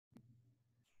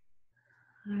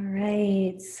All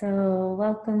right, so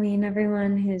welcoming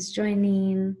everyone who's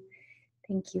joining.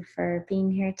 Thank you for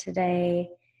being here today.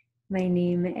 My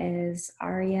name is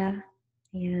Aria,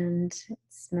 and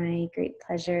it's my great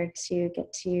pleasure to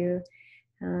get to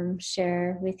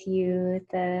share with you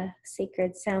the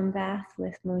sacred sound bath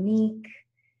with Monique,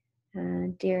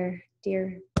 dear,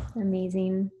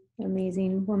 amazing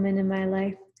woman in my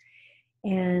life.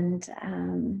 And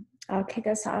I'll kick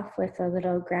us off with a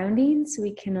little grounding so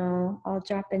we can all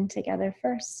drop in together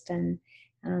first and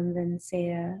then say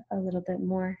a little bit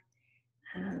more.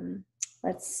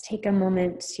 Let's take a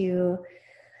moment to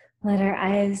let our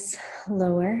eyes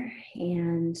lower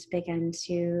and begin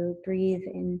to breathe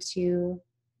into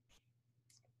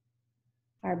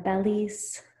our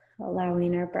bellies,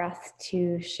 allowing our breath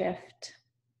to shift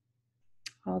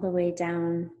all the way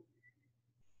down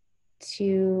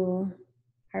to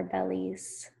our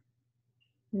bellies.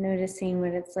 Noticing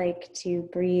what it's like to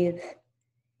breathe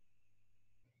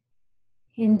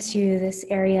into this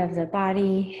area of the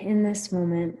body in this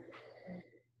moment.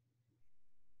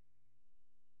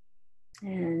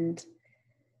 And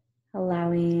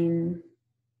allowing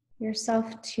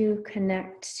yourself to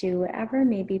connect to whatever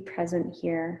may be present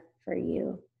here for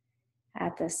you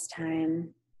at this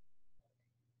time.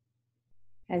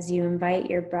 As you invite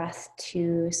your breath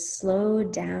to slow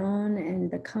down and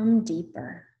become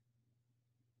deeper.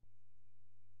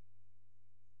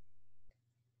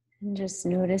 And just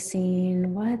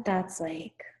noticing what that's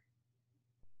like.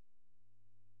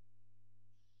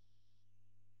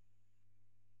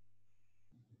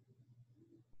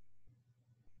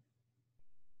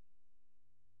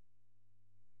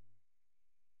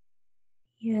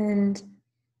 And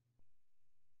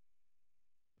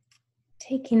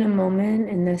taking a moment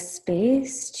in this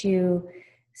space to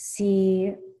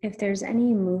see if there's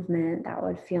any movement that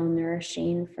would feel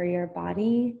nourishing for your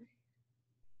body.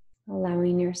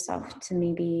 Allowing yourself to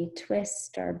maybe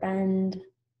twist or bend,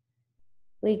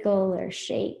 wiggle or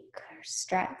shake or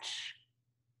stretch.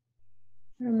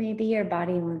 Or maybe your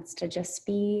body wants to just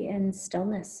be in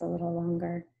stillness a little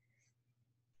longer.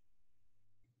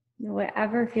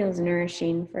 Whatever feels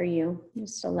nourishing for you,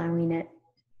 just allowing it.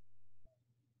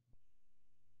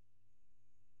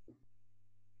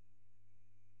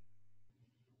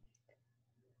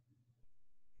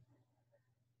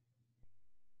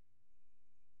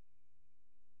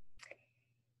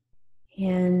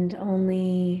 And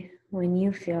only when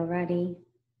you feel ready,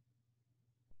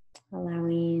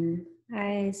 allowing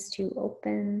eyes to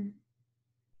open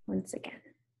once again.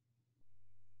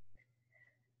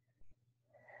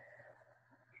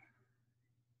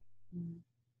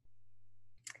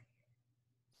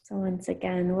 So once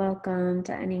again, welcome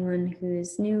to anyone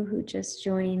who's new, who just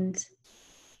joined.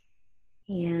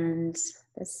 And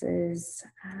this is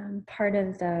part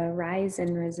of the Rise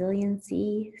in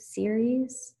Resiliency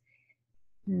series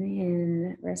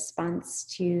in response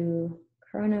to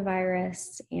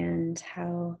coronavirus and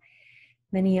how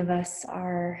many of us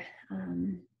are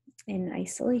in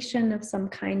isolation of some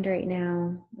kind right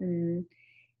now, and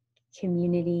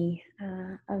community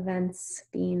events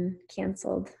being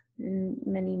canceled in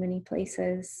many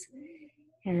places.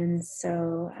 And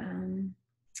so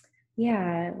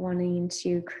wanting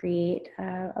to create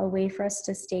a way for us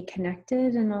to stay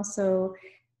connected and also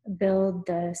build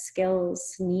the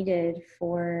skills needed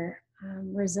for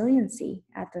resiliency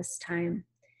at this time.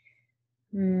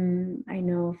 I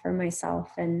know for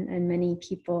myself and many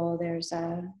people, there's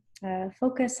a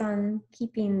focus on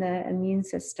keeping the immune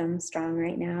system strong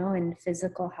right now and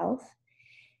physical health.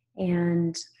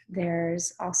 And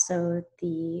there's also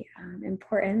the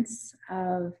importance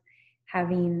of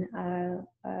having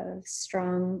a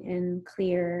strong and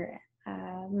clear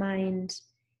mind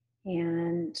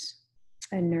and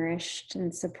a nourished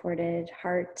and supported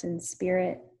heart and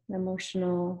spirit,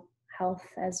 emotional health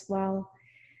as well.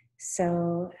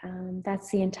 So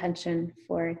that's the intention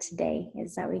for today,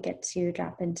 is that we get to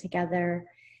drop in together,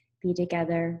 be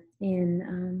together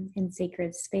in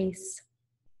sacred space.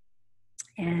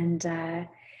 And a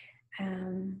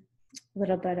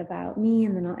little bit about me,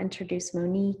 and then I'll introduce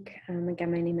Monique.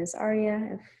 Again, my name is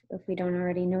Aria, if we don't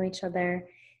already know each other.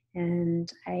 And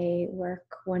I work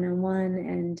one-on-one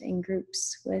and in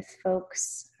groups with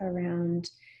folks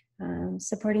around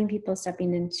supporting people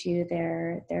stepping into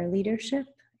their leadership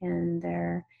and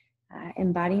their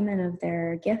embodiment of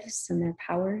their gifts and their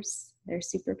powers, their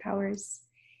superpowers.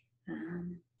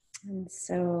 And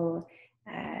so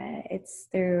it's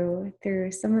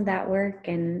through some of that work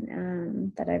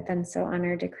and that I've been so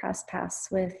honored to cross paths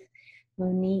with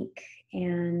Monique,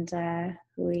 and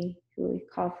who we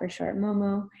call for short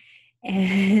Momo,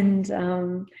 and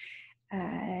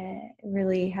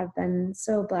really have been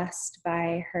so blessed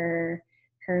by her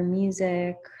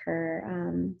music, her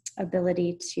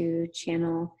ability to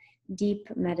channel deep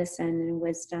medicine and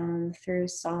wisdom through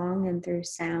song and through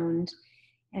sound.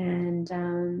 And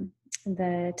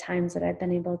the times that I've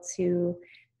been able to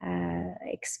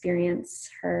experience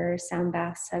her sound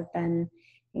baths have been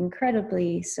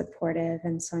incredibly supportive.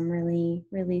 And so I'm really,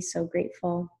 really so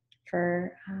grateful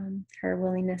for her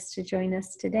willingness to join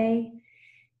us today.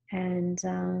 And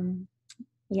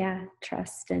yeah,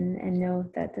 trust and know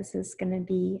that this is going to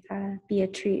be a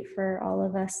treat for all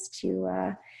of us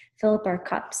to fill up our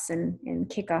cups and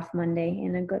kick off Monday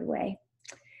in a good way.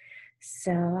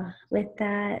 So with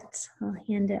that, I'll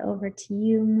hand it over to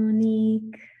you,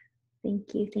 Monique.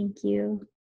 Thank you, thank you.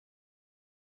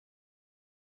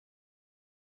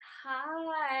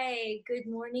 Hi, good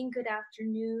morning, good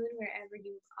afternoon, wherever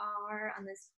you are on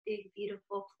this big,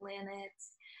 beautiful planet.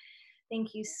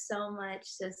 Thank you so much,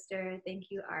 sister. Thank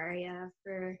you, Aria,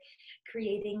 for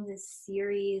creating this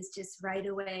series just right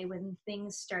away when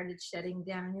things started shutting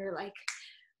down. You're like,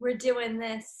 we're doing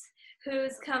this.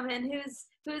 Who's coming?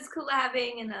 Who's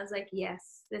collabing? And I was like,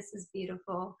 yes, this is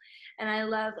beautiful. And I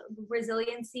love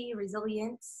resilience.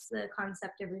 The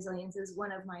concept of resilience is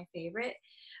one of my favorite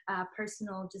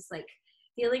personal, just like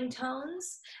feeling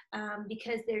tones,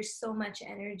 because there's so much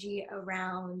energy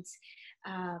around.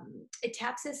 It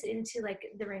taps us into like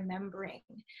the remembering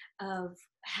of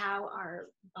how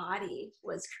our body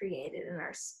was created and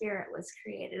our spirit was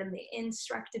created, and the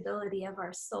instructability of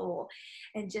our soul,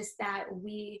 and just that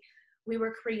we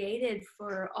were created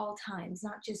for all times,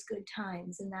 not just good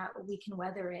times, and that we can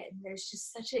weather it. And there's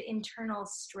just such an internal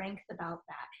strength about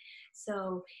that.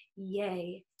 So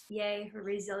yay for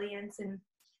resilience. And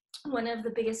one of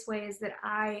the biggest ways that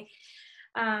I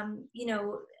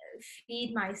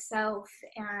feed myself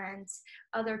and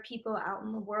other people out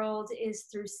in the world is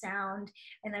through sound.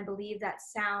 And I believe that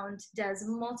sound does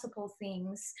multiple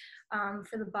things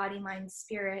for the body, mind,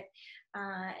 spirit,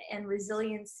 and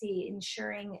resiliency,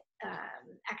 ensuring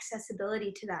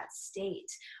accessibility to that state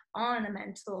on a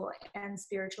mental and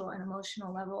spiritual and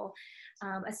emotional level,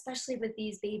 especially with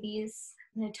these babies.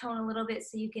 I'm going to tone a little bit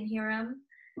so you can hear them.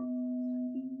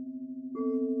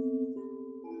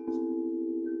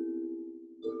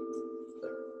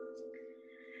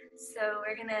 So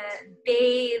we're gonna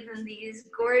bathe in these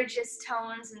gorgeous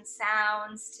tones and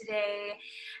sounds today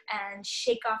and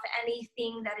shake off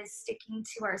anything that is sticking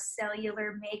to our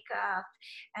cellular makeup.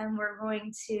 And we're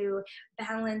going to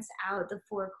balance out the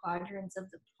 4 quadrants of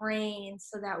the brain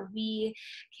so that we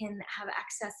can have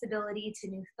accessibility to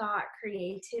new thought,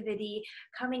 creativity,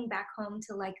 coming back home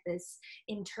to like this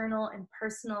internal and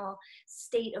personal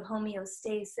state of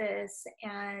homeostasis,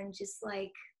 and just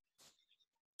like,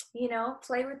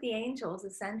 play with the angels,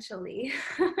 essentially.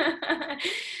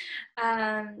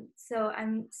 So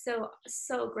I'm so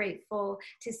grateful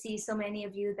to see so many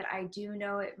of you that I do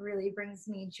know. It really brings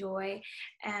me joy,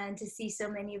 and to see so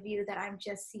many of you that I'm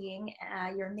just seeing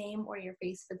your name or your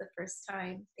face for the first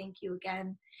time. Thank you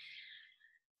again.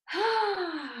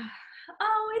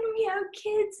 Oh, and we have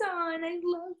kids on. I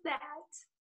love that.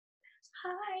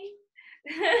 Hi.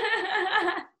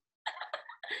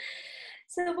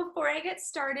 So before I get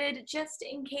started, just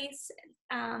in case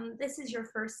this is your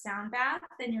first sound bath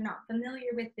and you're not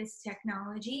familiar with this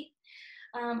technology,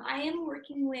 I am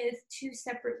working with 2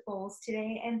 separate bowls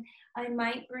today, and I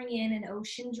might bring in an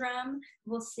ocean drum.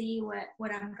 We'll see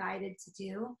what I'm guided to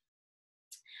do.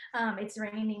 It's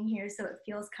raining here, so it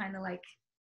feels kind of like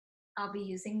I'll be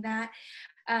using that.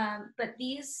 But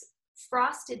these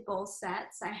frosted bowl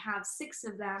sets, I have 6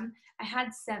 of them. I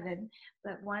had 7,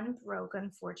 but 1 broke,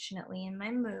 unfortunately, in my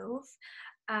move.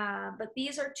 But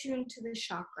these are tuned to the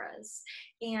chakras,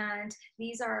 and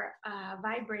these are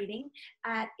vibrating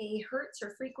at a hertz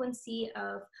or frequency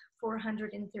of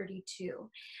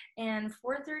 432. And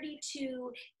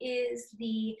 432 is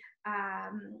the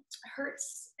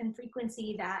hertz and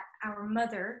frequency that our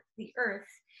mother, the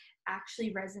earth,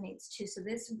 actually resonates to. So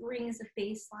this brings a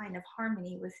baseline of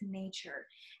harmony with nature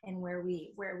and where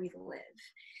we live.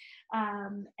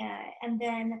 And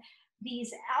then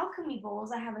these alchemy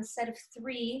bowls, I have a set of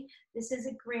 3. This is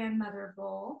a grandmother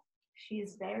bowl. She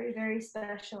is very, very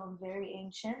special and very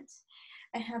ancient.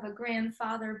 I have a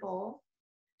grandfather bowl.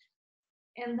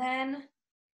 And then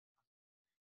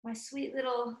my sweet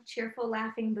little cheerful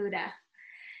laughing Buddha.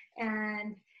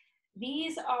 And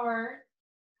these are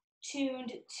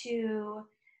tuned to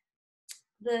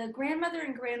the grandmother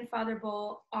and grandfather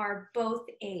bowl are both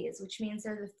A's, which means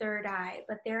they're the 3rd eye,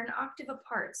 but they're an octave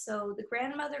apart. So the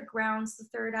grandmother grounds the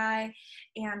 3rd eye,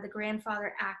 and the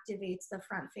grandfather activates the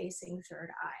front-facing 3rd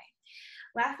eye.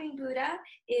 Laughing Buddha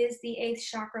is the 8th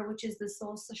chakra, which is the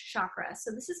soul chakra.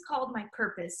 So this is called my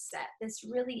purpose set. This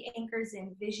really anchors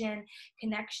in vision,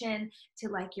 connection to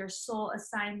like your soul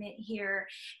assignment here.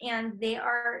 And they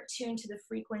are tuned to the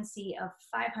frequency of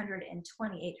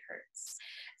 528 hertz.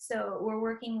 So we're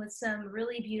working with some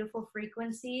really beautiful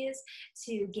frequencies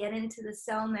to get into the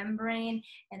cell membrane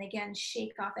and again,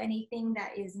 shake off anything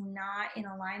that is not in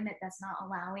alignment, that's not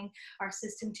allowing our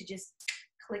system to just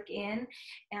click in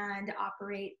and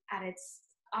operate at its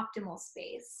optimal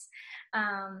space.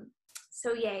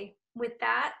 So yay, with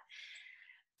that,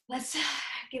 let's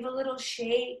give a little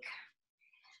shake.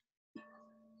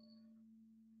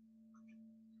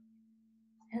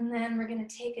 And then we're gonna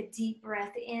take a deep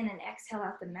breath in and exhale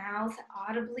out the mouth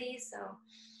audibly. So,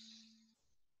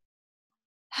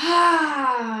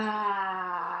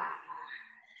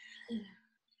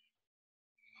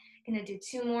 gonna do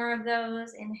 2 more of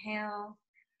those. Inhale.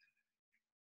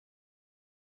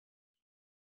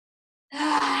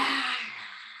 And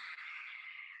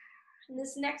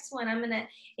this next one, I'm gonna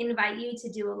invite you to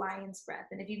do a lion's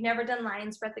breath. And if you've never done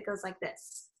lion's breath, it goes like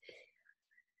this.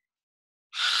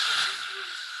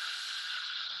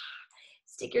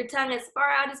 Stick your tongue as far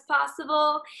out as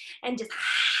possible and just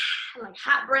like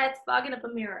hot breath, fogging up a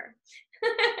mirror.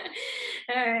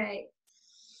 All right.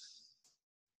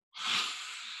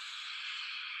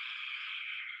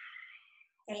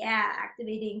 Yeah,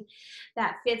 activating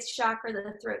that 5th chakra,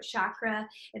 the throat chakra,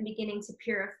 and beginning to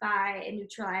purify and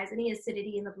neutralize any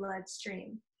acidity in the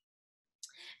bloodstream.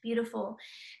 Beautiful.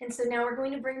 And so now we're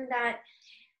going to bring that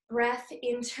breath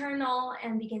internal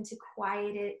and begin to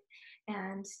quiet it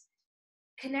and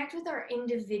connect with our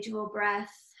individual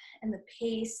breath and the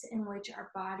pace in which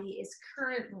our body is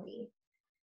currently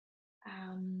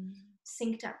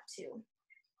synced up to.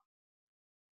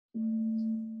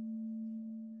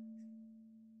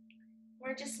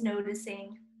 We're just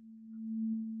noticing.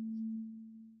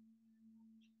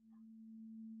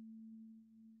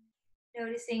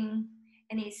 Noticing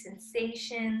any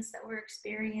sensations that we're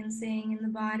experiencing in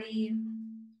the body.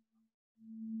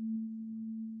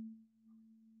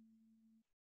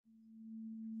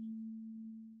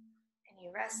 Any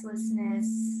restlessness,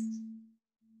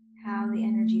 how the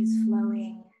energy is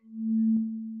flowing.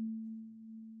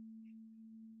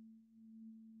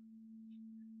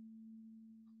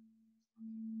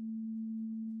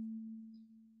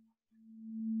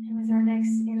 And with our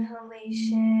next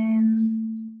inhalation,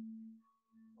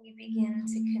 we begin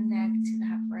to connect to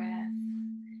that breath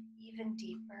even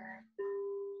deeper.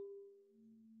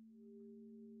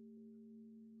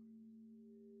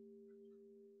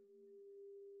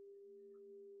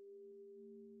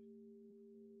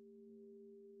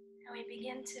 And we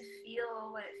begin to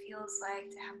feel what it feels like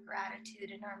to have gratitude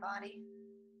in our body.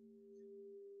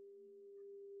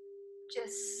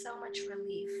 Just so much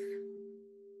relief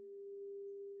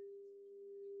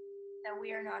that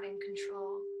we are not in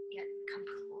control, yet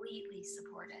completely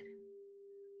supported.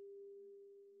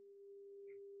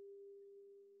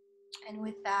 And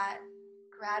with that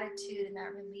gratitude and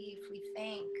that relief, we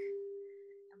thank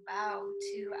and bow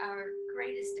to our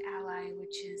greatest ally,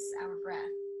 which is our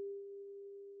breath.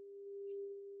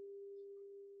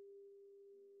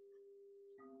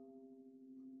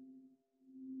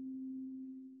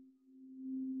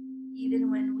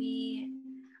 Even when we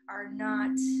are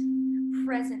not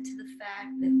present to the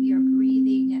fact that we are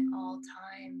breathing at all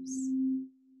times,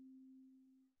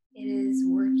 it is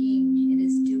working, it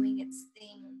is doing its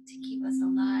thing to keep us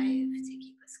alive, to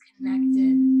keep us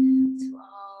connected to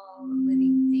all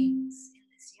living things in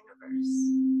this universe.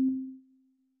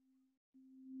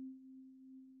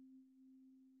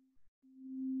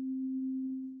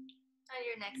 On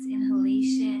your next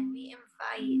inhalation, we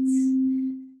invite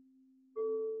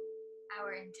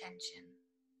our intention,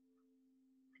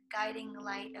 the guiding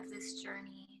light of this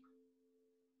journey,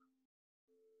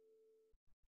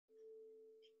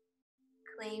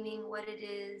 claiming what it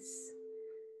is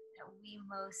that we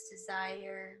most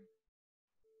desire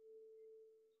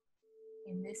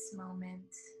in this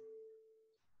moment.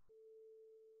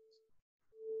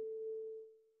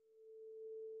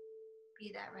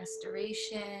 Be that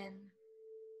restoration,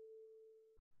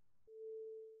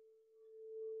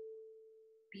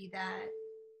 be that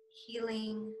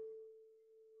healing,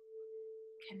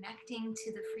 connecting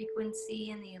to the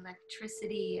frequency and the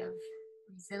electricity of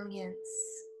resilience.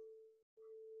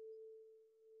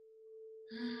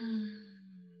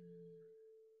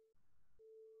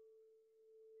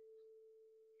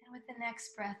 And with the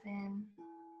next breath in,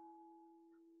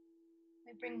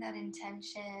 we bring that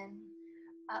intention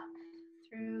up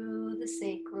through the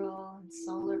sacral and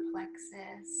solar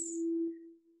plexus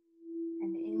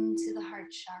and into the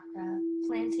heart chakra,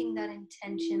 planting that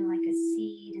intention like a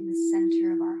seed in the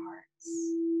center of our hearts.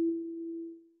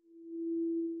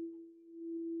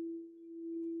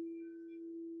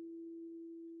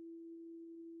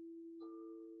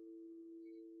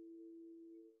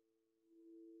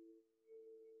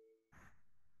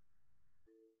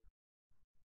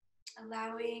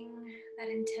 Allowing that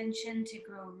intention to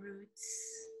grow roots.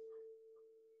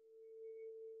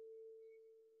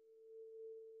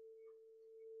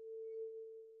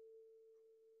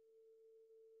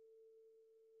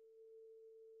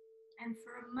 And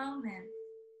for a moment,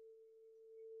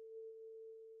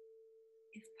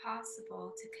 if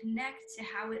possible, to connect to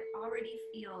how it already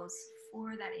feels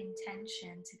for that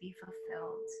intention to be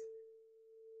fulfilled.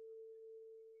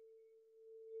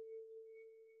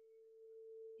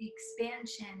 The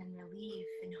expansion and relief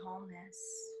and wholeness.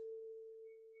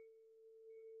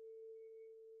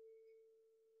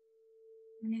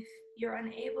 And if you're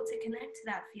unable to connect to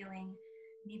that feeling,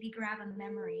 maybe grab a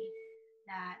memory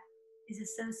that is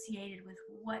associated with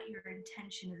what your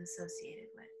intention is associated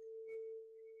with.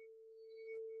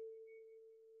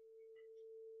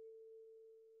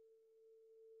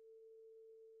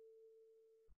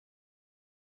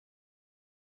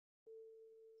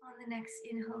 On the next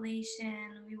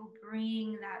inhalation, we will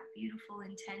bring that beautiful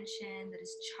intention that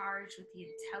is charged with the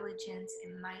intelligence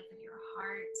and might of your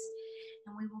heart,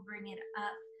 and we will bring it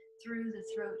up through the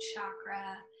throat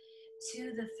chakra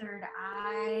to the third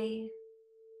eye.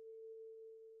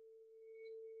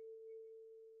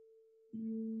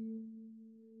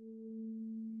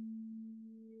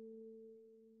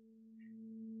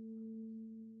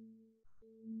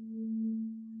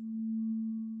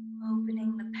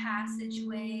 Opening the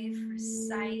passageway for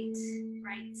sight,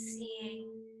 right seeing,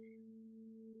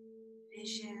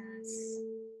 visions,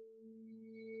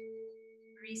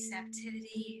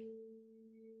 receptivity.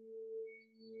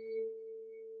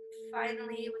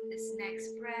 Finally, with this next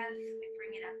breath, we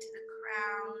bring it up to the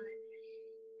crown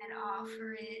and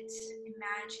offer it,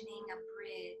 imagining a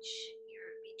bridge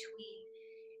between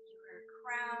your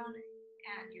crown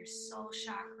and your soul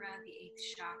chakra, the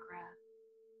 8th chakra.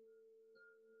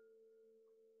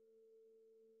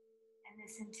 And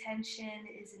this intention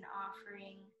is an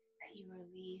offering that you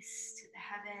release to the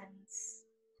heavens,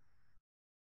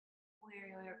 where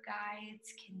your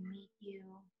guides can meet you,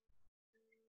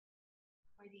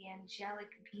 where the angelic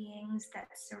beings that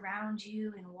surround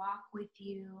you and walk with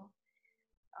you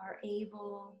are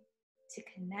able to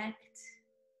connect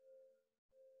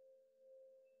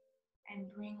and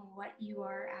bring what you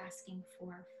are asking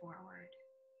for forward.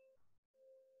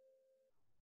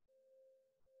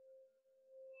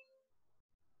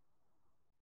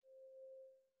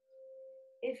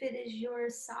 If it is your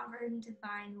sovereign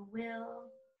divine will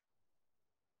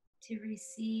to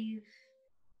receive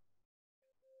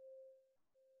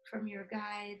from your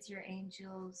guides, your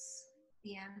angels,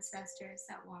 the ancestors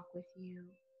that walk with you,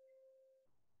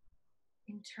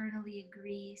 internally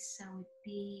agree, so it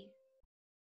be.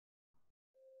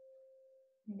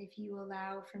 And if you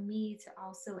allow for me to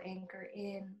also anchor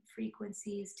in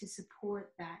frequencies to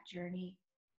support that journey,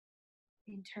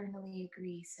 internally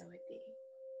agree, so it be.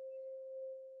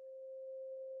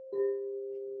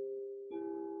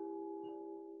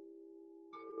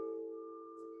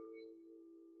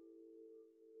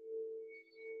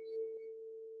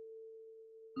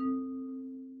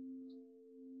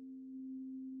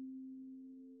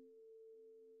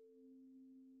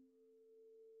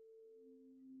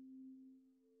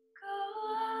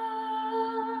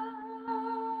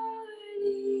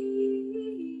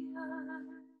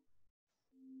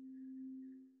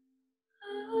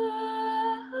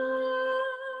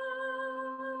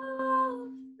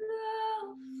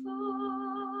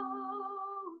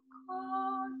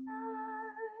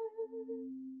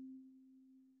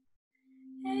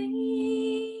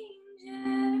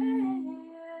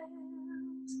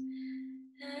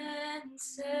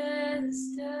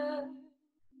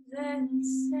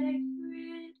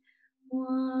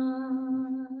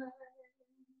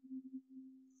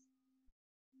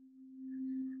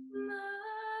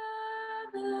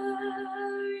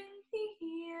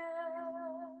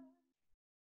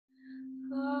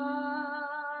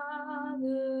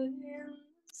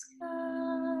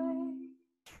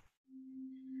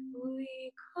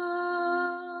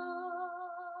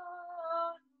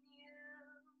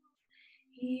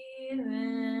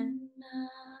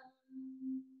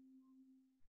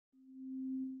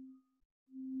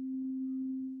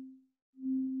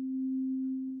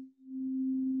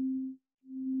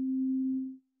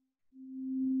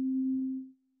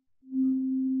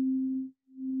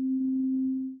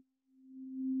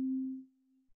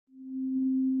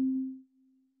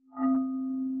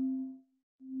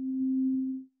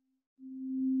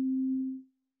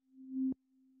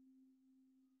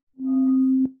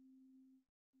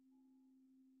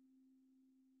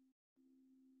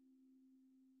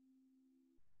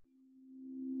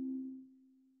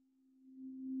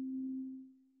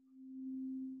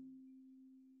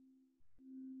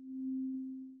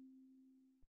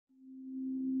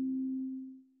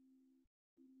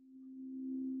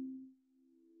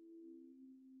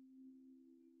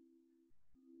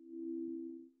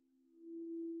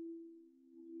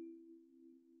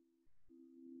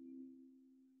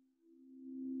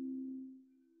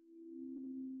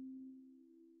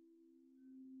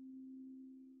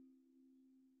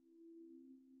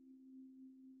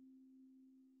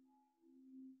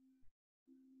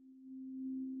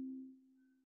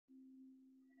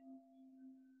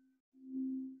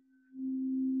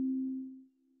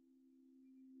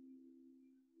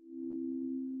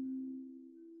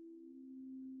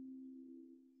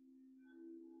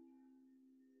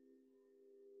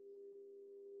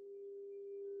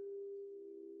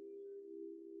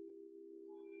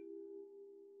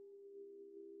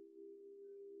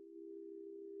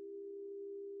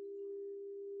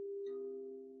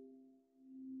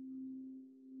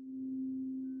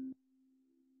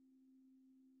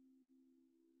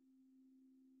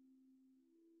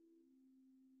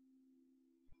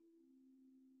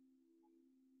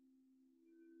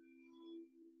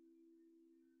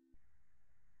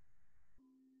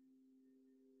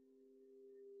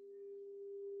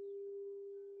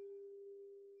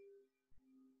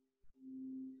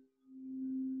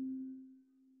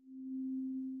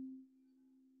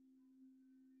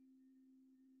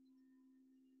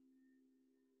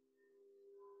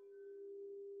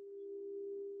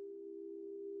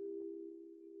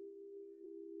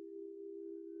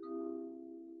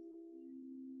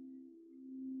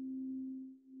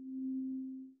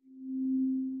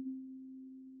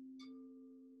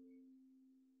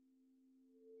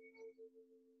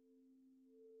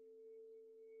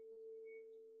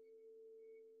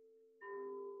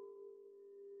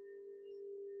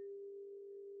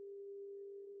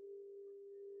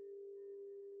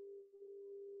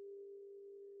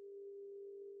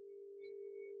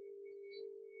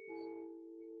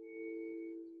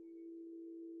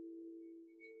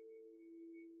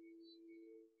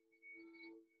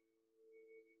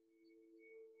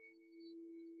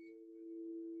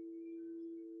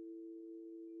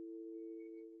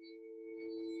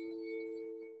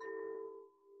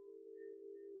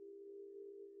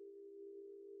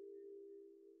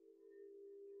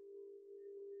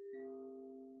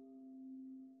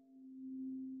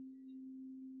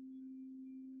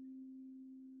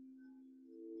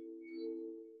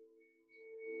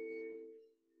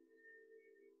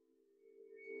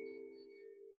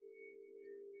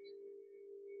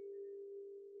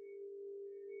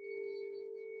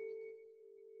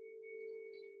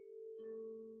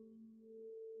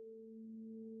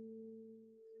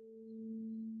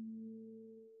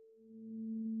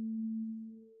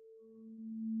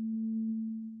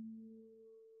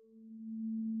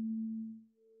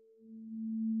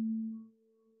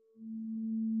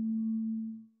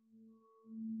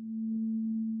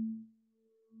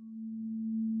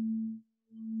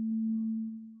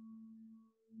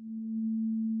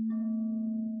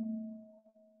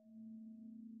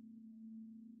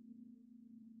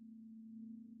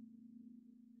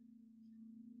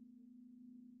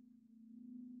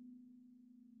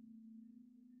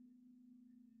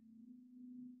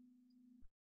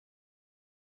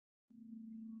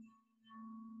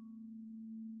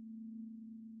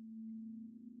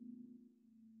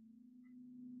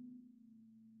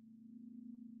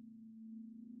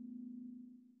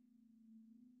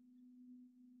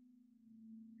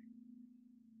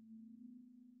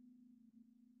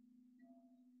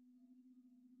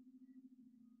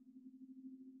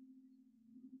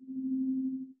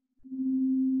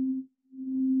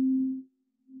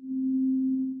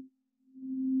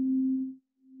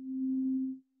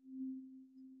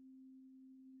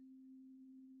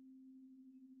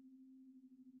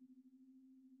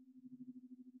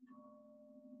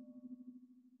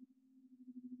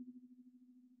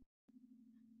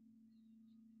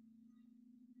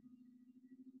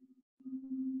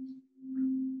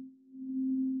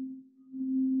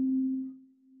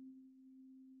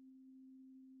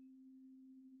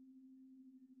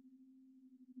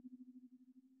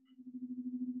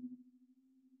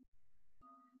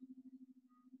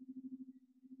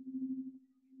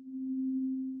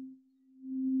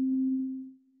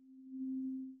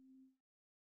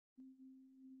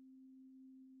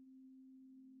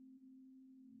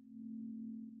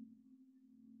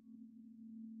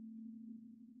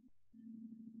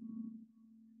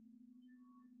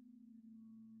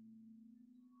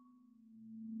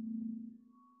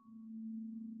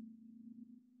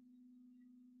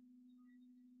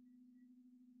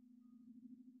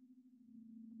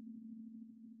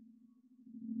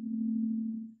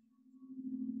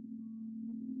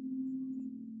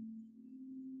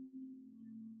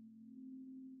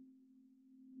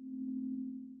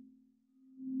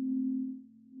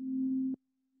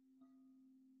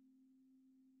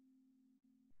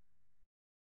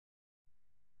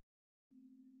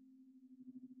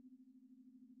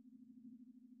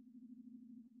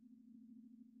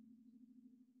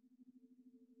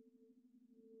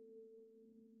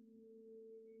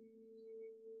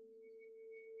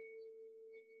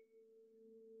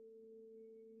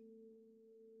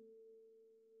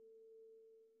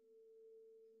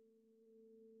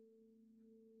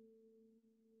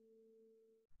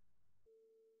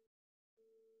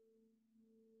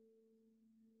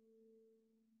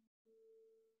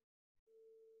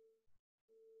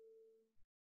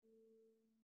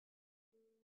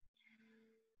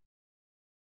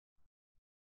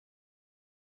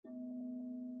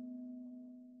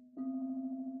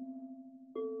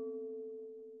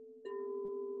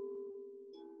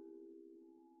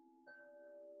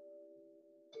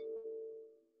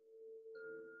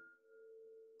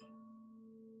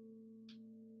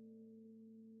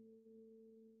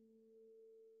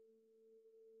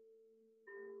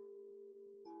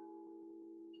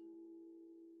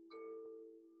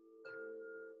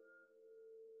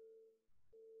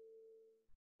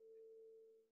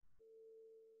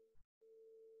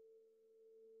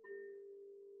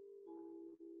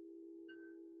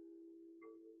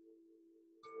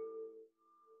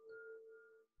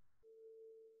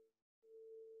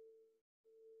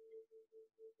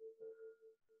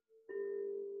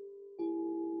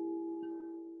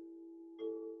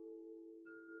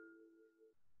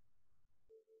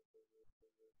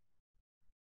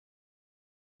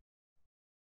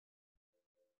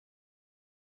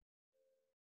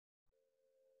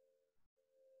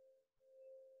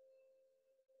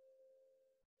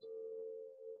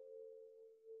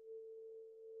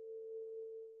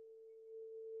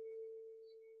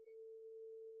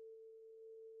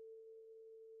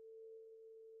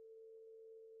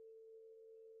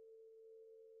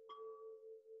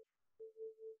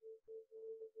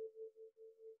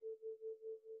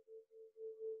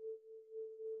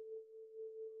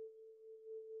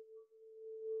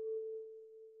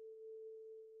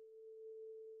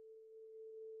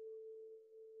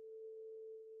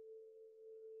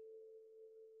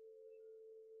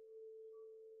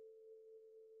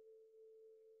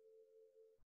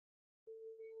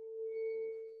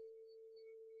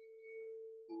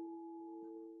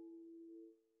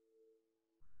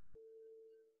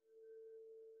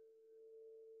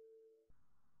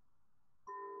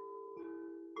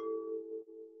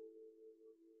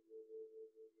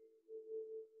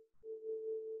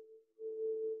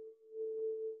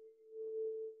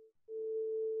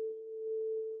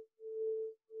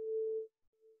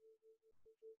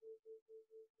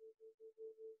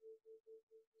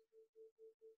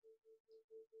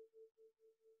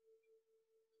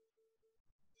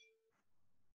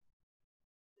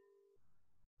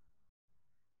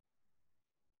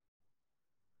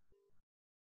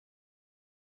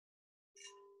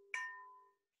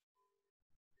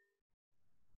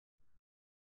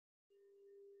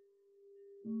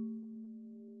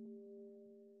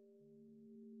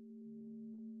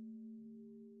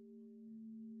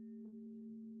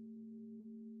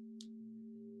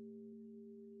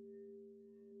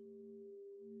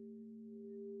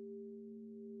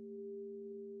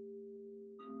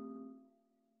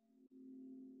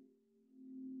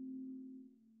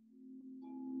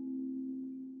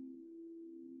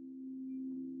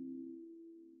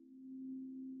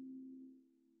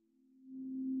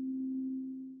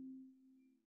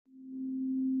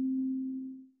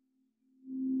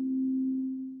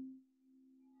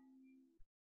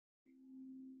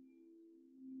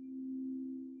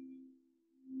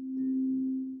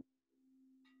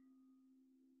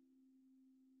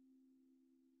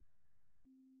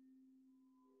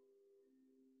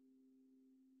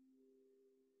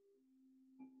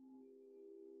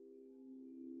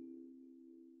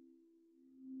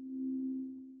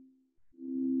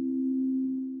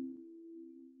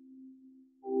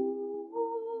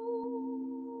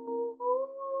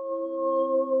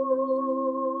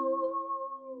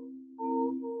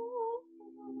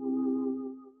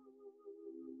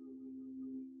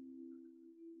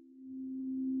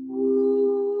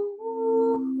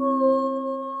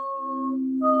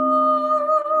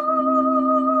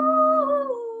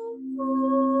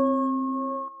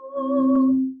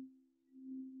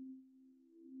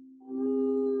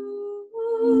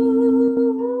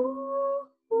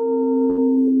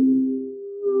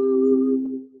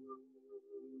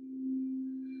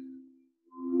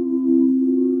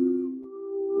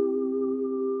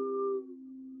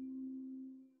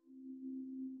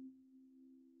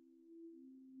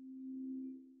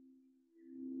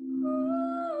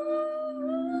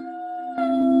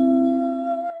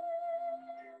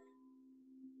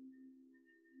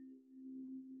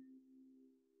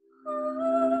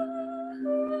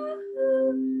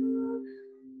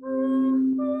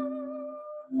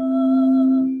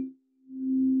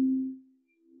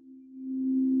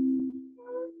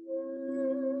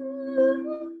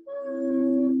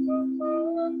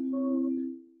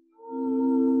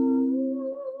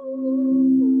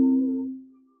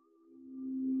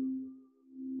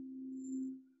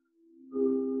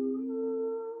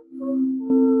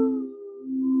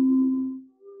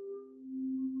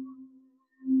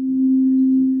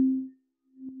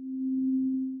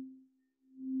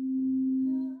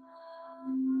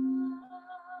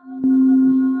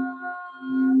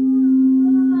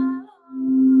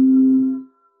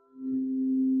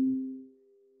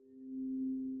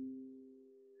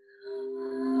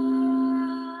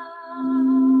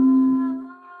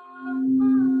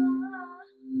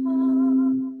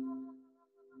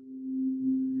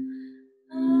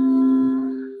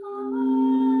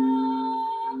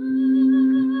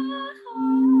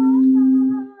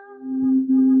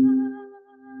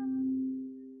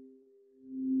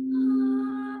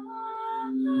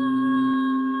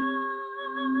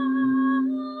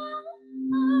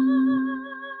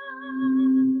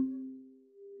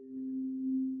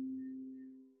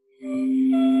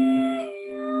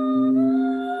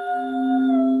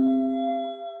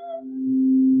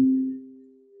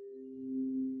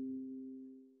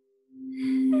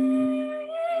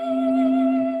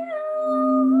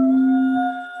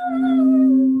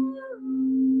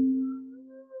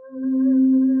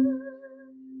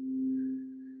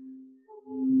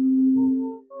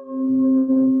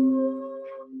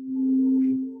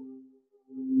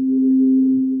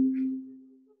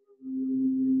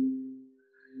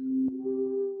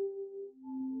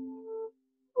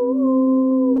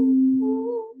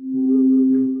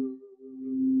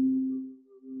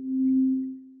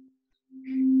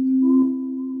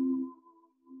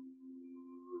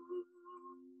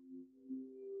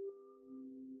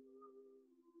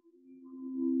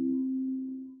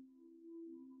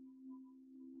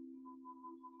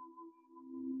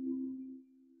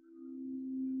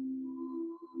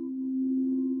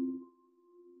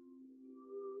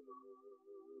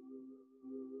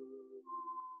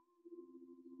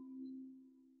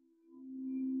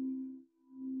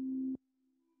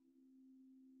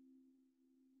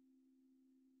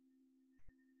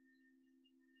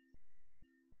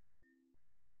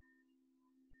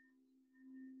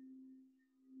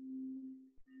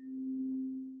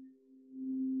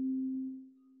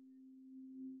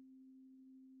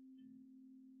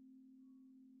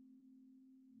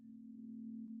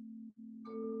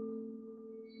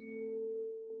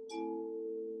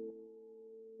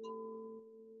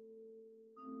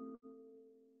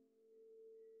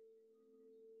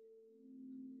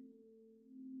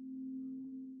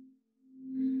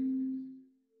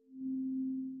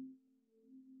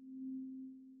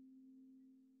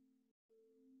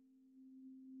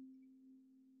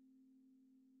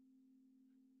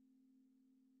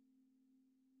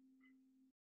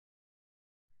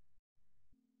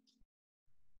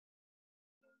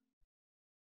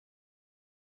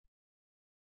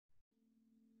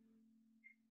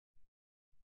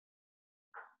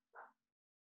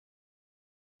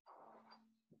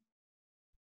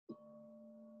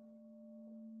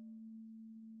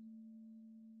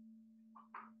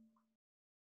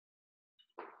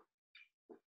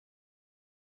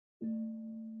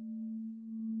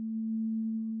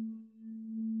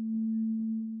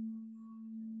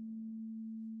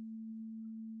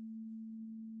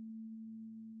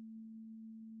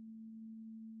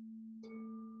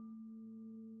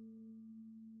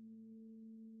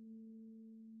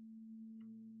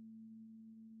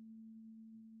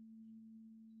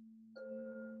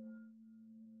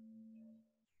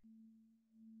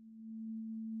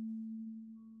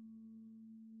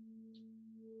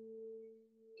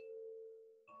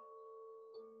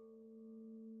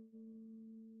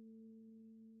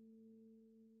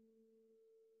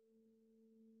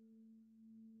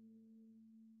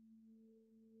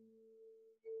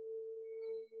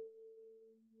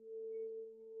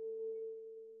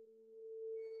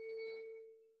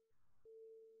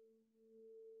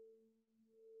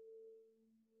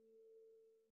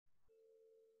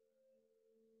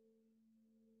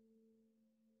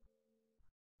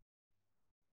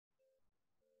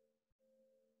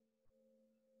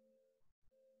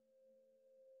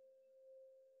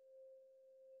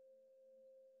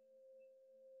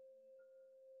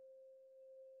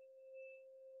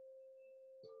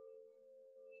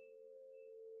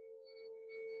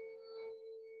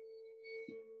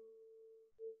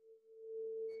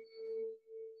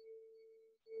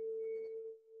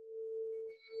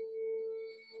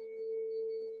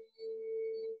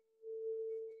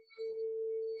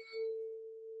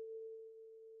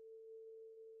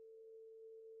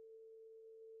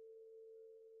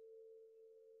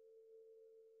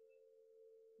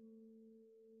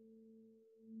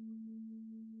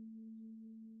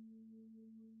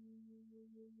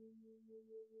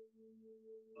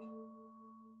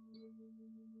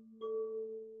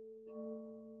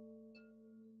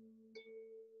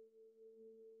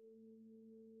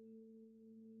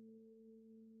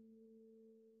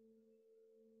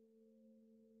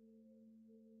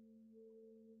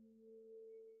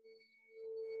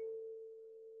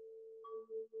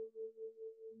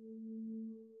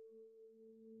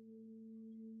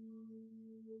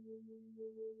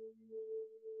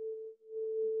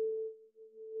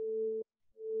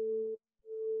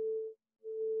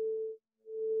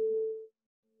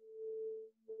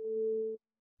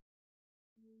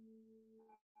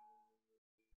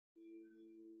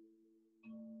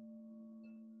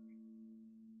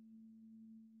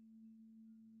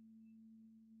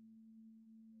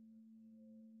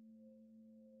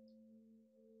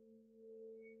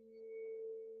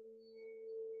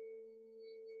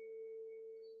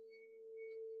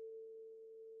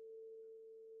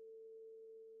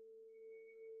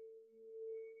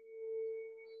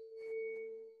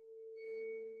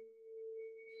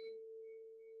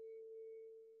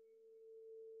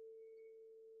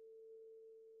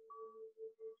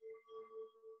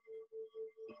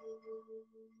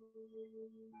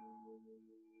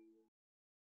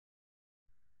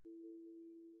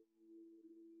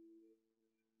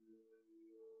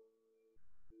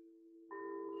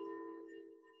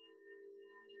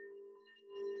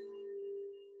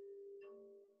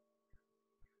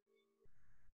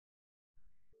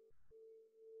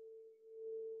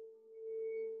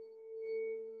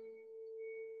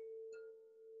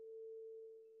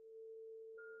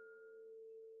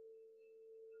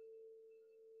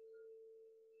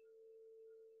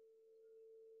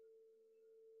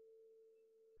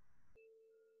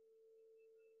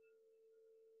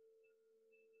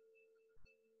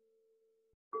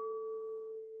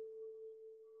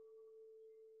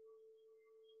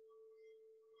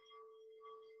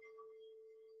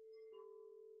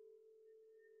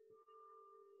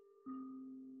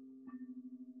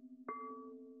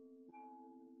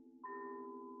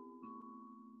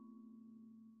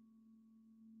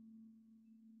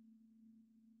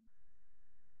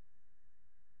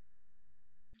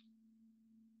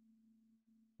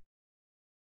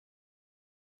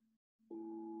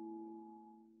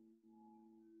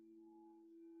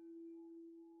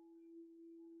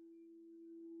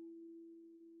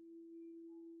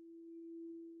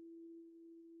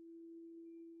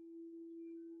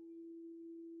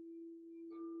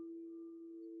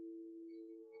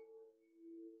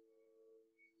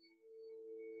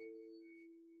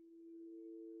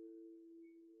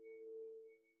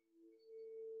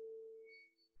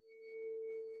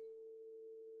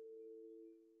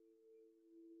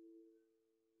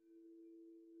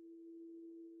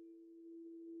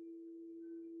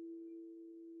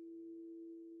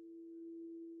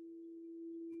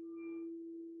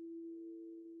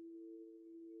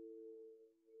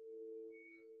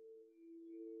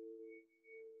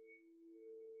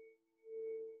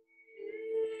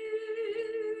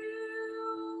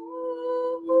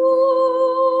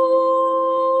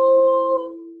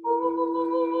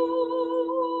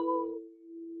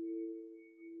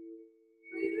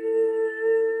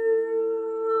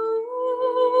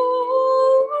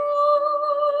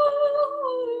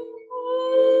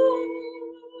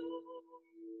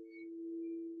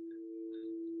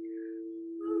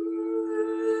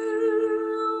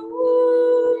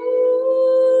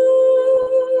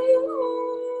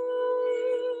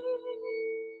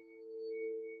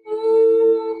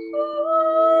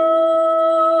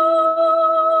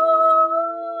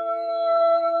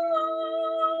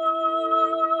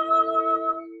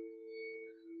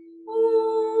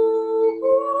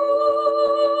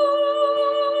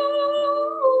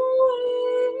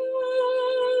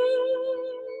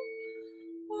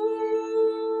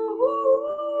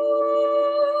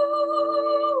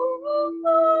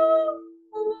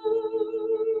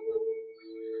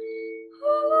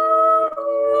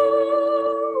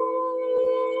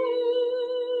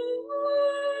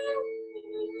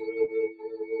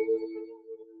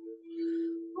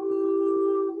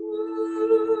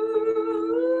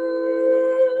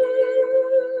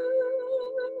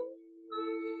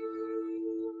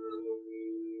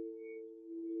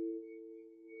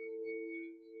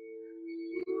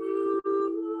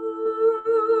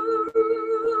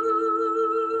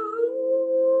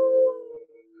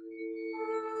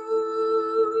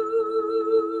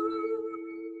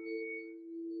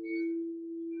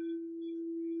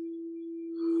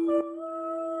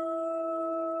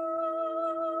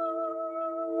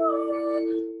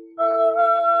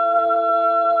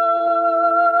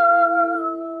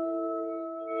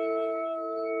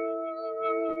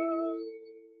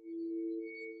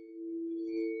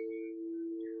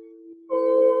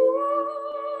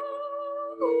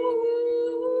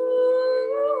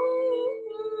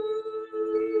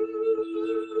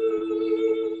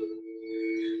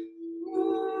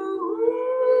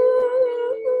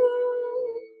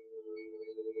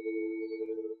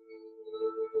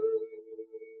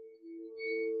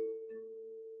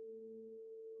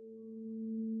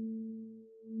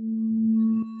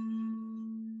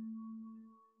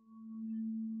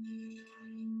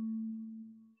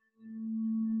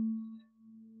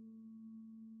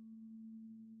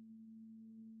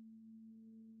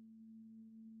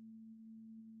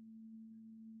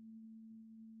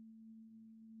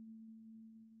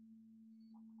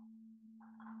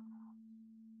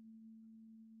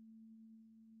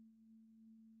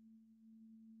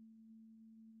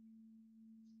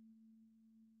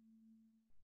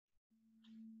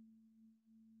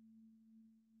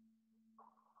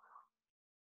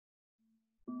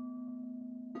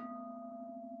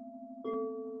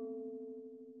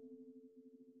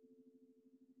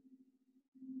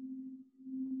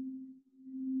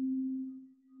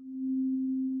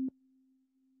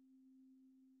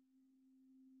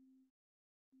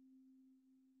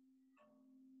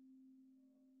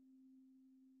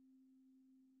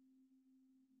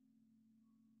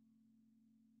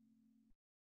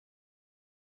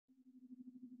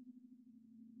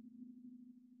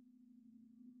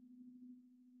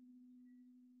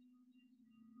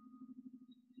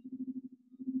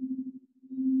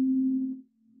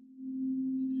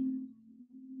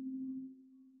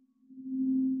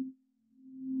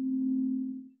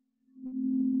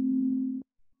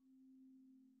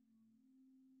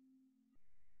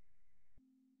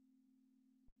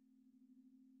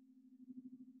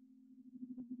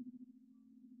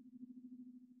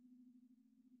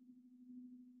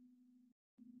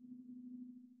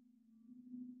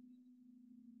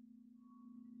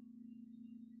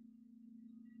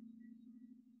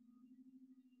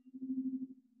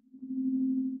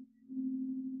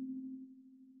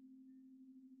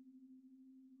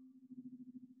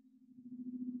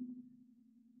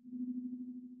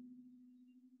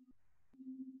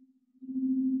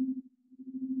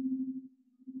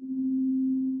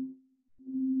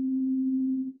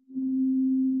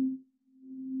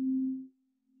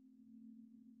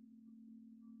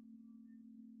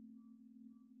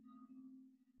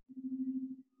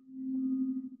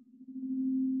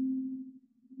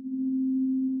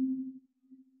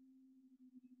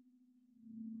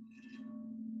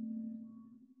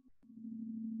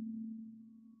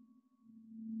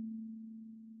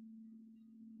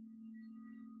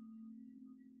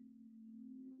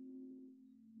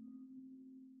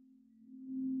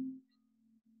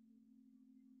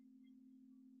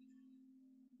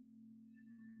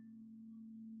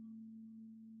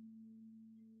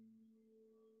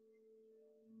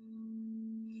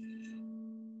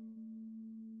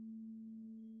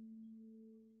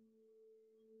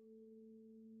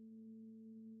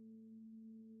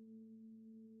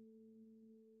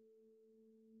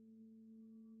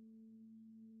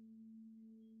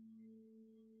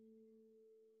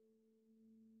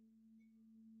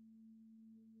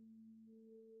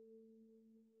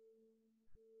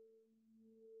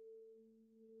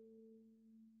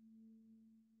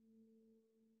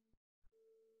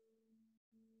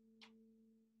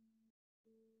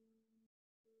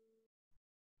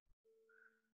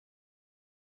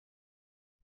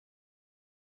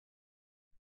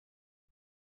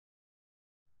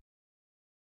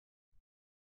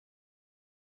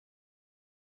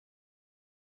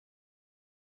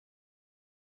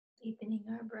 Deepening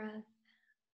our breath,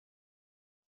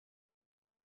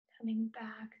 coming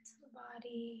back to the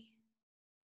body,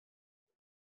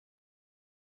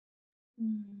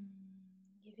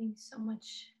 giving so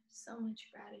much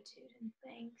gratitude and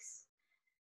thanks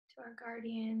to our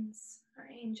guardians, our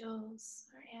angels,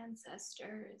 our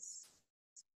ancestors,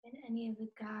 and any of the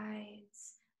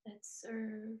guides that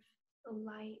serve the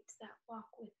light that walk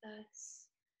with us.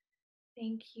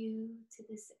 Thank you to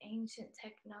this ancient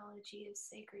technology of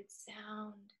sacred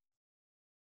sound.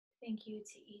 Thank you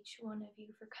to each one of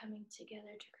you for coming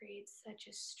together to create such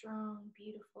a strong,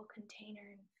 beautiful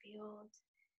container and field.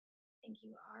 Thank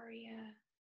you, Aria,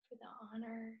 for the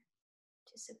honor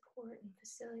to support and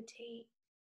facilitate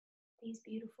these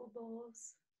beautiful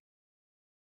bowls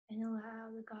and allow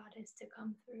the goddess to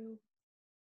come through.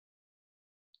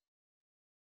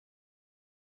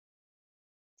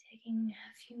 Taking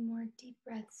a few more deep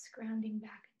breaths, grounding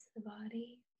back into the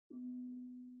body.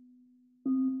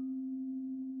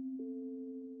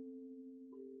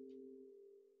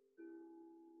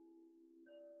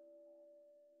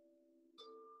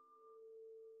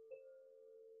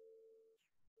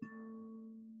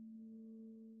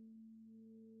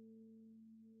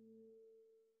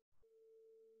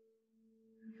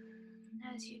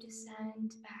 As you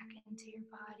descend back into your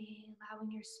body,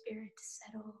 allowing your spirit to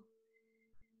settle,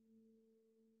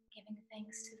 giving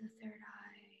thanks to the third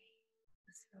eye,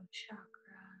 the throat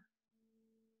chakra,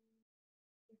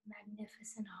 your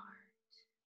magnificent heart,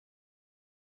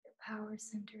 your power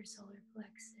center, solar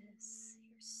plexus,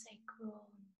 your sacral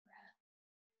breath,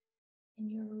 and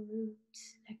your root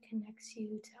that connects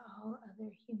you to all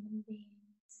other human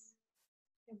beings,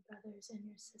 your brothers and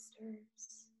your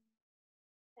sisters.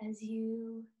 As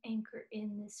you anchor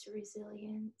in this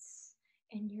resilience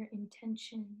and your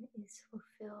intention is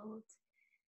fulfilled,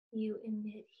 you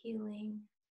emit healing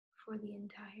for the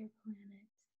entire planet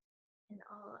and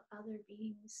all other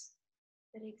beings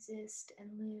that exist and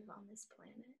live on this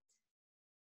planet.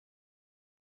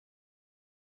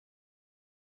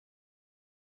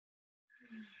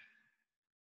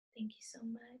 Thank you so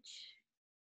much.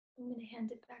 I'm going to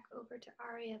hand it back over to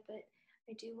Aria, but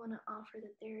I do want to offer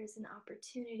that there is an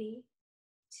opportunity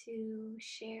to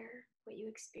share what you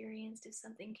experienced if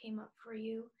something came up for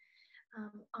you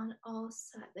on all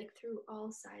sides, like through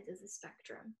all sides of the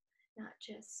spectrum, not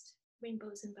just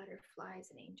rainbows and butterflies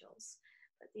and angels,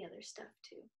 but the other stuff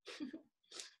too.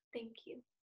 Thank you.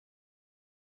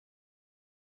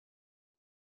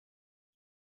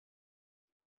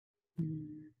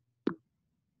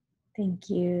 Thank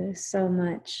you so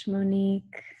much,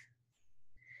 Monique.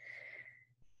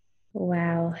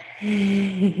 Wow.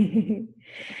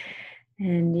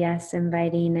 And yes,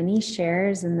 inviting any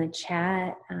shares in the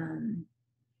chat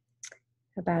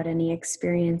about any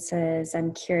experiences.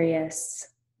 I'm curious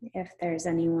if there's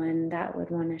anyone that would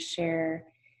want to share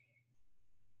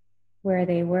where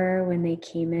they were when they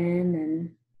came in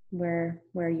and where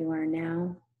you are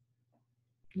now.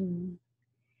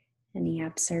 Any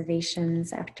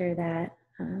observations after that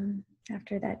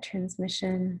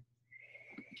transmission?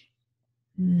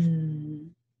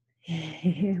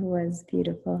 It was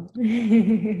beautiful.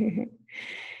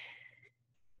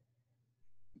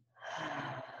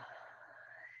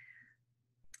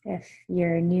 If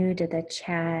you're new to the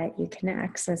chat, you can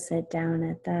access it down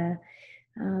at the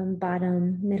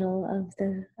bottom middle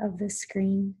of the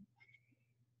screen,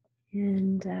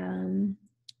 and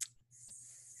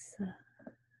so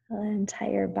the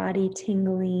entire body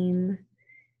tingling.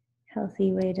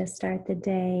 Healthy way to start the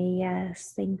day.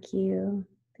 Yes, thank you.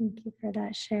 Thank you for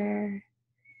that share.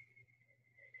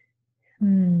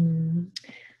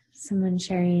 Someone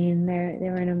sharing they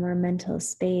were in a more mental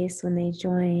space when they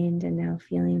joined and now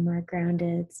feeling more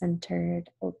grounded, centered,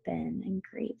 open, and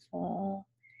grateful.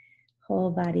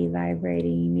 Whole body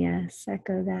vibrating. Yes,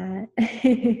 echo that.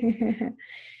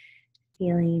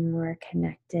 Feeling more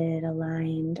connected,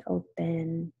 aligned,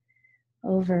 open,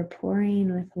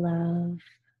 overpouring with love.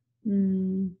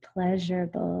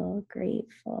 Pleasurable,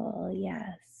 grateful.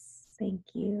 Yes, thank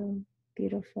you.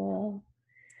 Beautiful.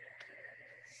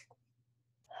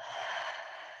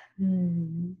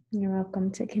 You're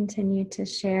welcome to continue to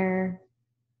share.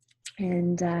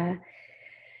 And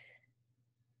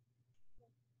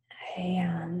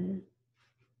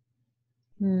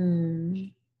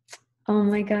oh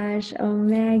my gosh, oh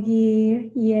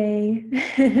Maggie, yay.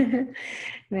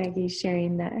 Maggie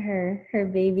sharing that her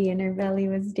baby in her belly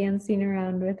was dancing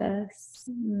around with us.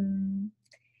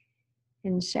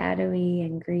 And shadowy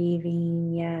and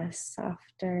grieving, yes,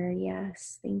 softer,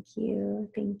 yes, thank you,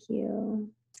 thank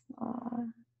you.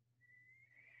 Aww.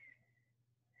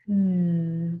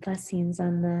 Blessings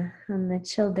on the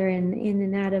children in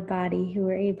and out of body who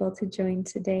were able to join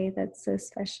today. That's so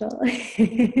special.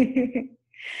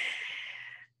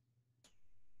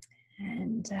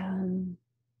 And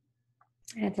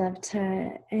I'd love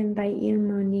to invite you,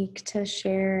 Monique, to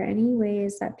share any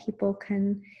ways that people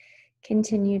can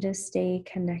continue to stay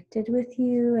connected with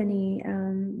you. Any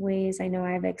ways? I know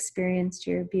I've experienced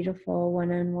your beautiful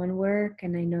one-on-one work,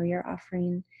 and I know you're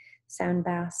offering sound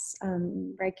baths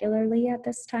regularly at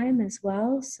this time as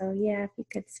well. So yeah, if you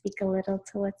could speak a little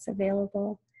to what's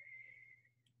available.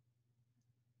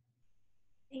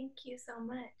 Thank you so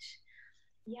much.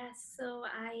 Yes, so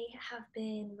I have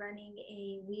been running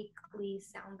a weekly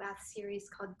sound bath series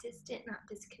called Distant, Not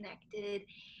Disconnected,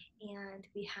 and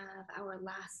we have our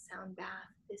last sound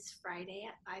bath this Friday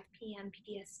at 5 p.m.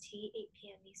 PST, 8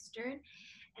 p.m. Eastern,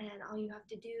 and all you have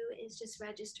to do is just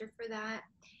register for that.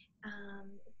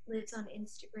 It lives on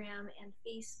Instagram and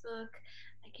Facebook.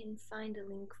 I can find a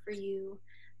link for you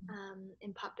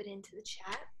and pop it into the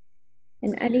chat.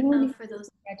 And anyone for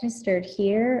those registered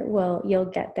here, well, you'll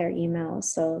get their email,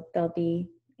 so they'll be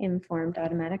informed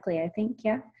automatically, I think.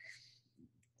 Yeah.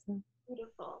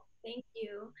 Beautiful. Thank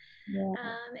you. Yeah.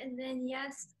 And then,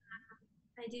 yes,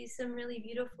 I do some really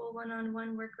beautiful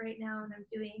one-on-one work right now, and I'm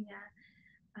doing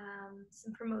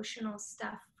some promotional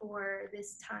stuff for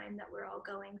this time that we're all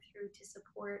going through to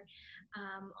support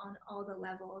on all the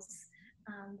levels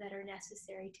that are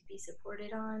necessary to be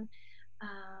supported on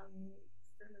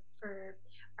for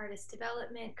artist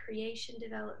development, creation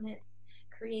development,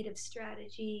 creative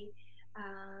strategy,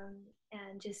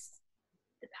 and just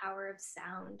the power of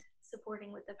sound,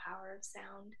 supporting with the power of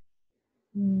sound.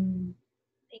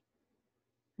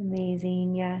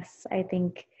 Amazing. Yes, I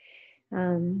think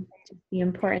just the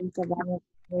importance of all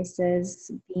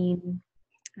voices being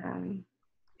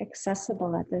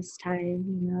accessible at this time,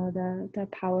 you know, the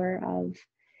power of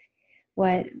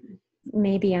what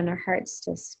may be on our hearts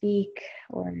to speak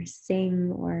or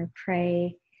sing or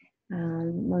pray.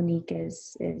 Monique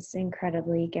is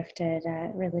incredibly gifted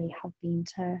at really helping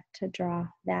to draw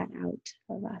that out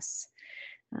of us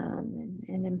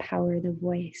and empower the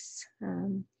voice.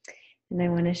 And I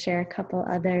want to share a couple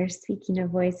other, speaking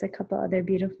of voice, a couple other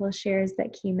beautiful shares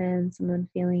that came in. Someone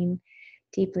feeling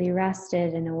deeply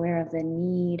rested and aware of the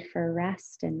need for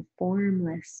rest and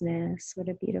formlessness. What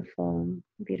a beautiful,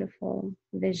 beautiful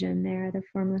vision there, the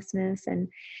formlessness. And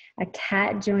a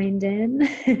cat joined in,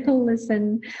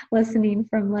 listening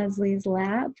from Leslie's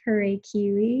lap. Hooray,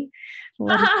 Kiwi.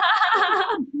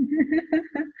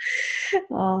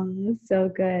 Oh, so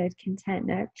good. Content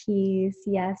and at peace.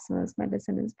 Yes, most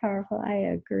medicine is powerful. I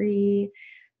agree.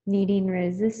 Needing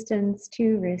resistance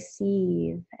to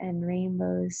receive, and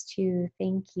rainbows to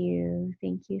thank you.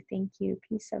 Thank you, thank you.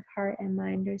 Peace of heart and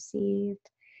mind received.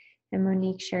 And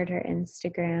Monique shared her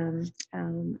Instagram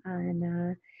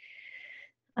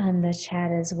on the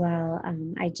chat as well.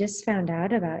 I just found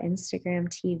out about Instagram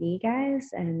TV,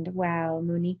 guys, and wow,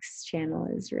 Monique's channel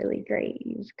is really great.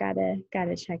 You've gotta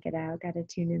check it out. Gotta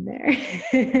tune in there.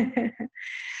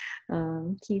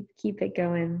 Keep it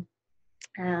going.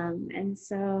 And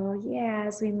so, yeah,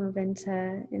 as we move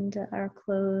into our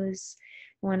close,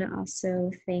 I want to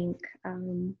also thank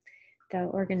the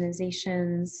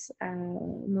organizations,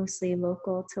 mostly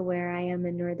local to where I am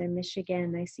in northern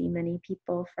Michigan. I see many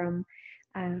people from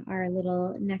our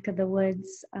little neck of the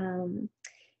woods in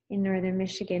northern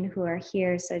Michigan who are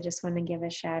here. So I just want to give a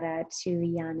shout out to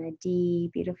Yana D,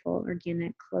 beautiful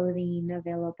organic clothing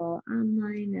available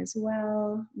online as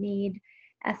well, made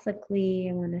ethically.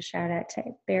 I want to shout out to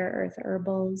Bare Earth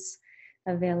Herbals,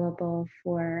 available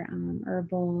for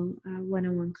herbal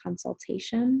one-on-one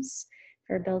consultations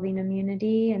for building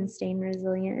immunity and staying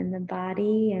resilient in the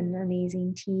body, and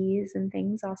amazing teas and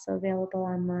things also available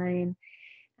online.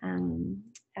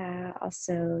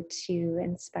 Also to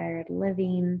Inspired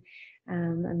Living,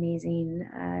 amazing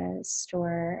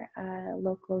store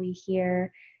locally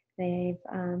here. They've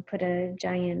put a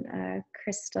giant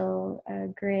crystal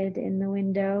grid in the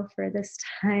window for this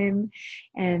time,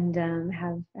 and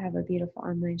have a beautiful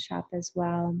online shop as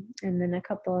well. And then a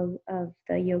couple of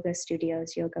the yoga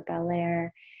studios, Yoga Bel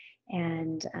Air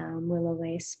and Willow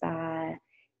Way Spa,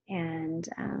 and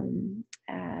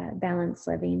Balanced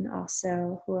Living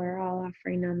also, who are all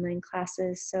offering online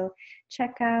classes. So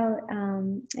check out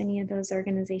any of those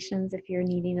organizations if you're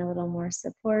needing a little more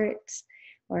support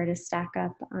or to stock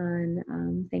up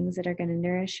on things that are going to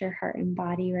nourish your heart and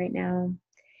body right now.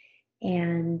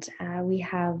 And we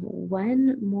have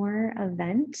one more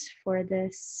event for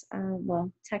this,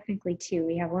 well, technically two.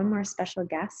 We have one more special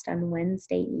guest on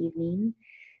Wednesday evening,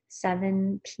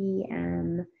 7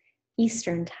 p.m.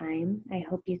 Eastern time. I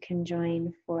hope you can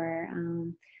join for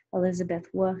Elizabeth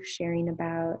Wolf sharing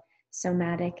about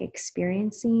somatic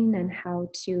experiencing and how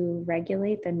to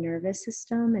regulate the nervous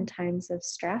system in times of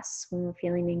stress when we're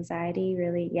feeling anxiety.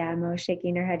 Really, yeah, Mo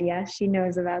shaking her head. Yeah, she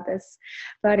knows about this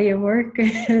body of work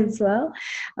as well.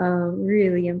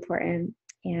 Really important.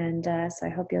 And so I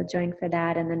hope you'll join for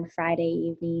that. And then Friday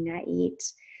evening at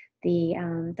 8,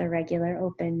 the regular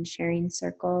open sharing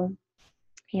circle.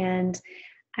 And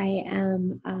I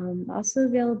am also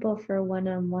available for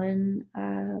one-on-one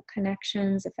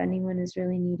connections if anyone is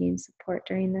really needing support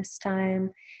during this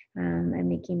time. I'm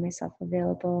making myself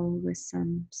available with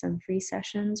some free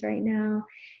sessions right now.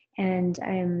 And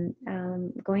I'm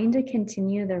going to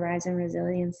continue the Rise in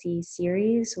Resiliency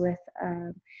series with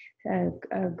a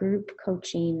group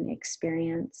coaching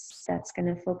experience that's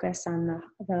going to focus on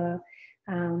the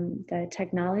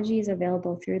technologies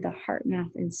available through the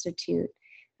HeartMath Institute,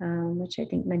 which I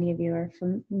think many of you are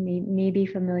may be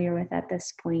familiar with at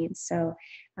this point. So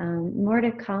more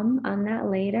to come on that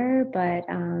later, but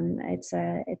it's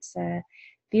a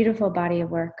beautiful body of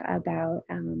work about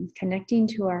connecting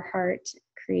to our heart,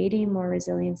 creating more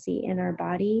resiliency in our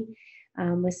body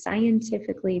with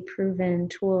scientifically proven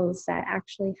tools that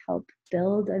actually help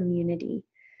build immunity.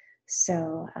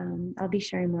 So I'll be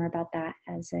sharing more about that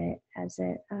as it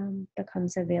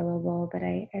becomes available. But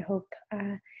I hope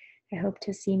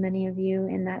to see many of you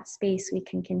in that space. We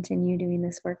can continue doing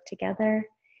this work together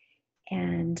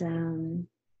and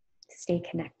stay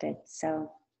connected.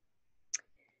 So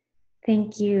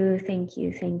thank you.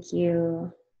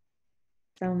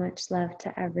 So much love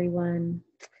to everyone.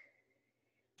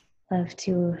 Love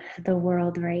to the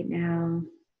world right now,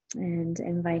 and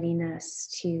inviting us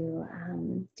to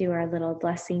do our little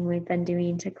blessing we've been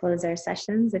doing to close our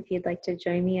sessions. If you'd like to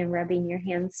join me in rubbing your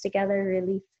hands together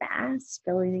really fast,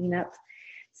 building up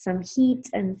some heat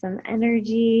and some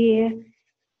energy,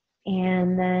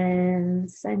 and then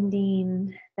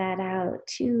sending that out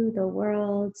to the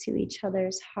world, to each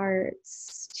other's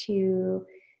hearts, to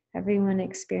everyone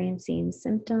experiencing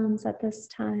symptoms at this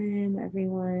time,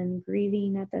 everyone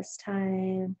grieving at this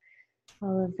time,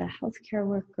 all of the healthcare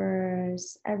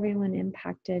workers, everyone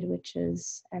impacted, which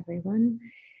is everyone.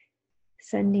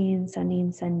 Sending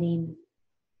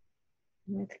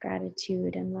with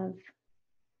gratitude and love.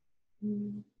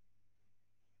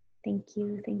 Thank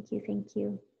you.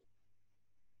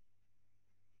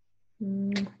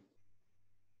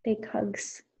 Big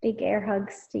hugs, big air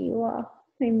hugs to you all.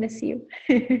 I miss you.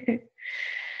 Take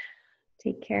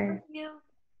care.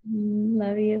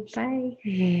 Love you. Bye.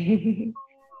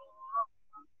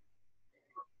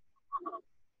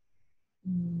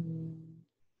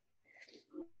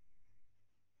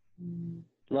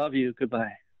 Love you.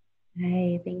 Goodbye.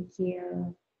 Hi, thank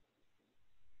you.